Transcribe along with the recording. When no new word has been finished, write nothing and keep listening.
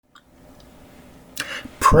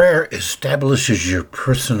Prayer establishes your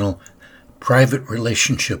personal, private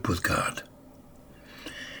relationship with God.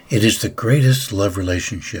 It is the greatest love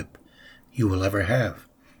relationship you will ever have.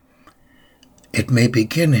 It may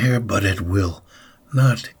begin here, but it will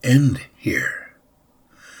not end here.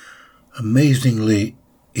 Amazingly,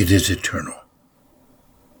 it is eternal.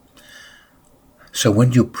 So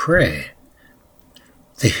when you pray,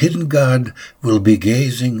 the hidden God will be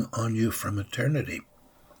gazing on you from eternity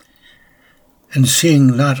and seeing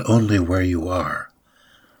not only where you are,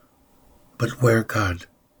 but where God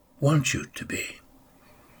wants you to be.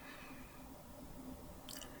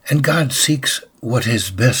 And God seeks what is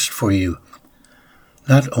best for you,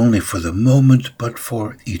 not only for the moment, but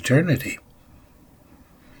for eternity.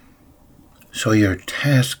 So your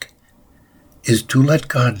task is to let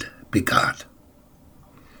God be God,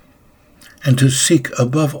 and to seek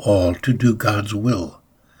above all to do God's will,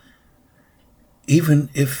 even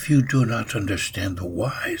if you do not understand the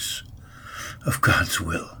whys of God's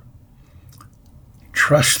will.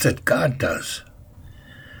 Trust that God does,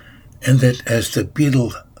 and that, as the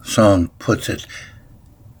Beatles song puts it,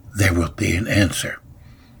 there will be an answer.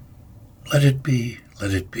 Let it be,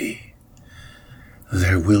 let it be.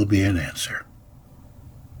 There will be an answer.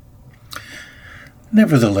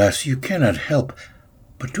 Nevertheless, you cannot help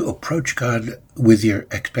but to approach God with your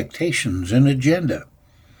expectations and agenda,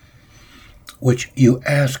 which you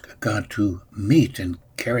ask God to meet and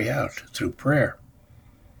carry out through prayer.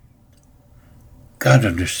 God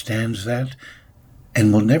understands that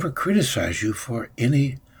and will never criticize you for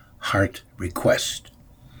any heart request.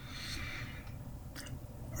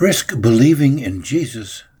 Risk believing in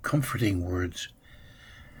Jesus' comforting words.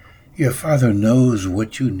 Your Father knows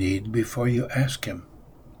what you need before you ask Him.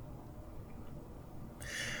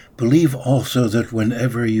 Believe also that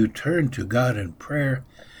whenever you turn to God in prayer,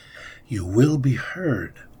 you will be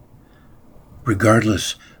heard,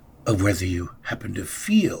 regardless of whether you happen to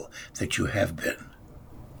feel that you have been,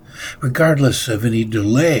 regardless of any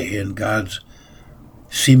delay in God's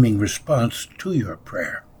seeming response to your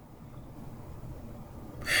prayer.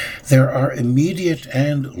 There are immediate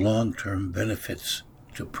and long-term benefits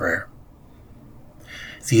to prayer.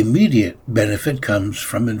 The immediate benefit comes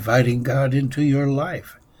from inviting God into your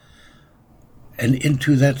life and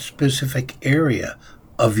into that specific area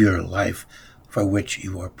of your life for which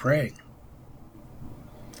you are praying.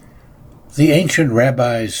 The ancient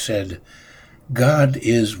rabbis said, God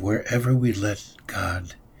is wherever we let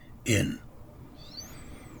God in.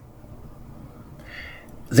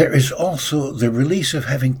 There is also the release of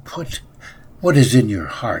having put what is in your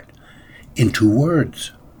heart into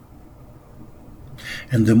words.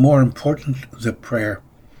 And the more important the prayer,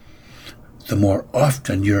 the more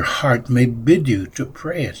often your heart may bid you to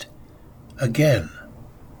pray it again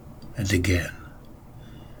and again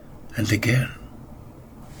and again.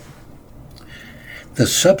 The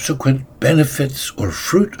subsequent benefits or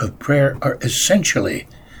fruit of prayer are essentially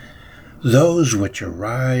those which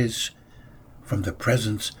arise from the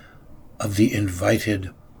presence of the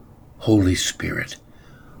invited Holy Spirit,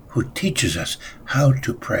 who teaches us how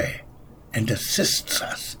to pray and assists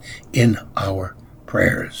us in our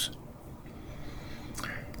prayers.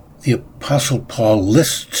 The Apostle Paul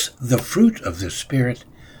lists the fruit of the Spirit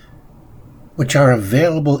which are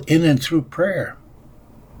available in and through prayer.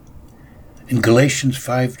 In Galatians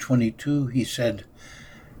 5:22, he said,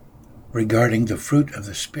 regarding the fruit of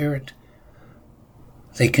the Spirit,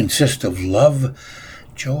 they consist of love,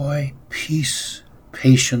 joy, peace,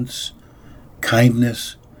 patience,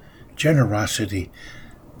 kindness, generosity,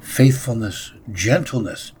 faithfulness,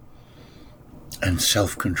 gentleness, and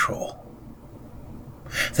self-control.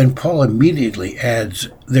 Then Paul immediately adds,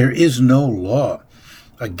 there is no law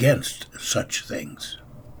against such things.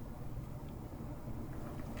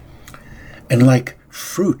 And like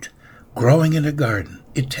fruit growing in a garden,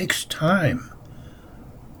 it takes time,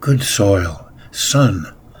 good soil,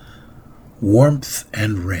 sun, warmth,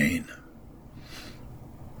 and rain.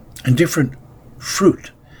 And different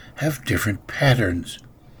fruit have different patterns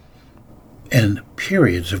and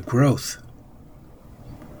periods of growth.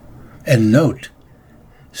 And note,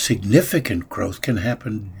 significant growth can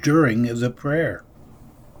happen during the prayer.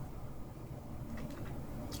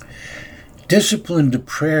 Disciplined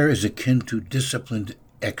prayer is akin to disciplined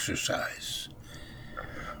exercise.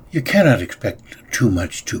 You cannot expect too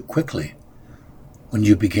much too quickly. When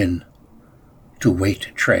you begin to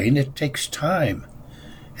weight train, it takes time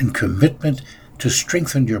and commitment to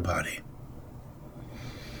strengthen your body.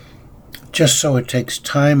 Just so it takes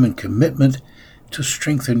time and commitment to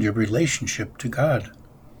strengthen your relationship to God.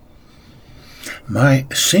 My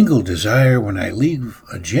single desire when I leave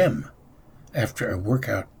a gym after a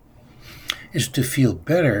workout is to feel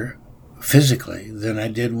better physically than I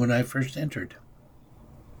did when I first entered.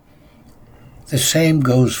 The same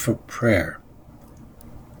goes for prayer.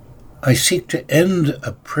 I seek to end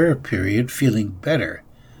a prayer period feeling better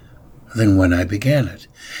than when I began it.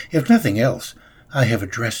 If nothing else, I have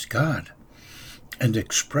addressed God and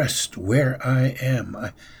expressed where I am.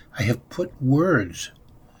 I have put words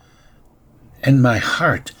and my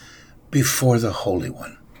heart before the Holy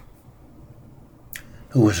One,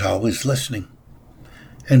 who is always listening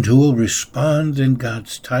and who will respond in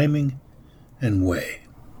God's timing and way.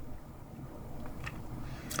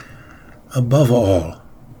 Above all,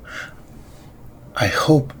 I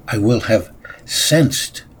hope I will have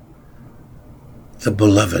sensed the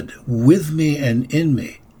Beloved with me and in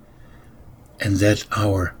me, and that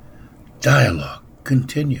our dialogue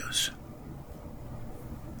continues.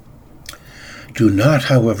 Do not,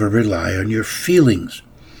 however, rely on your feelings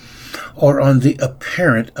or on the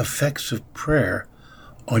apparent effects of prayer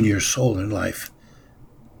on your soul and life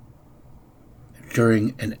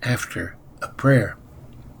during and after a prayer.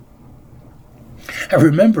 I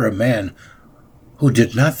remember a man who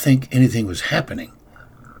did not think anything was happening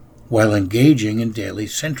while engaging in daily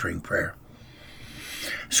centering prayer.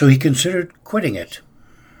 So he considered quitting it.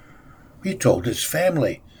 He told his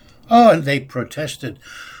family, and they protested,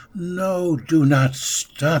 "No, do not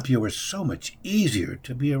stop. You are so much easier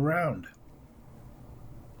to be around."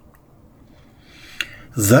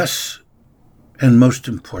 Thus, and most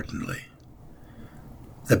importantly,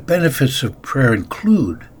 the benefits of prayer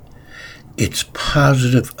include its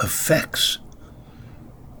positive effects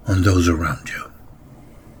on those around you.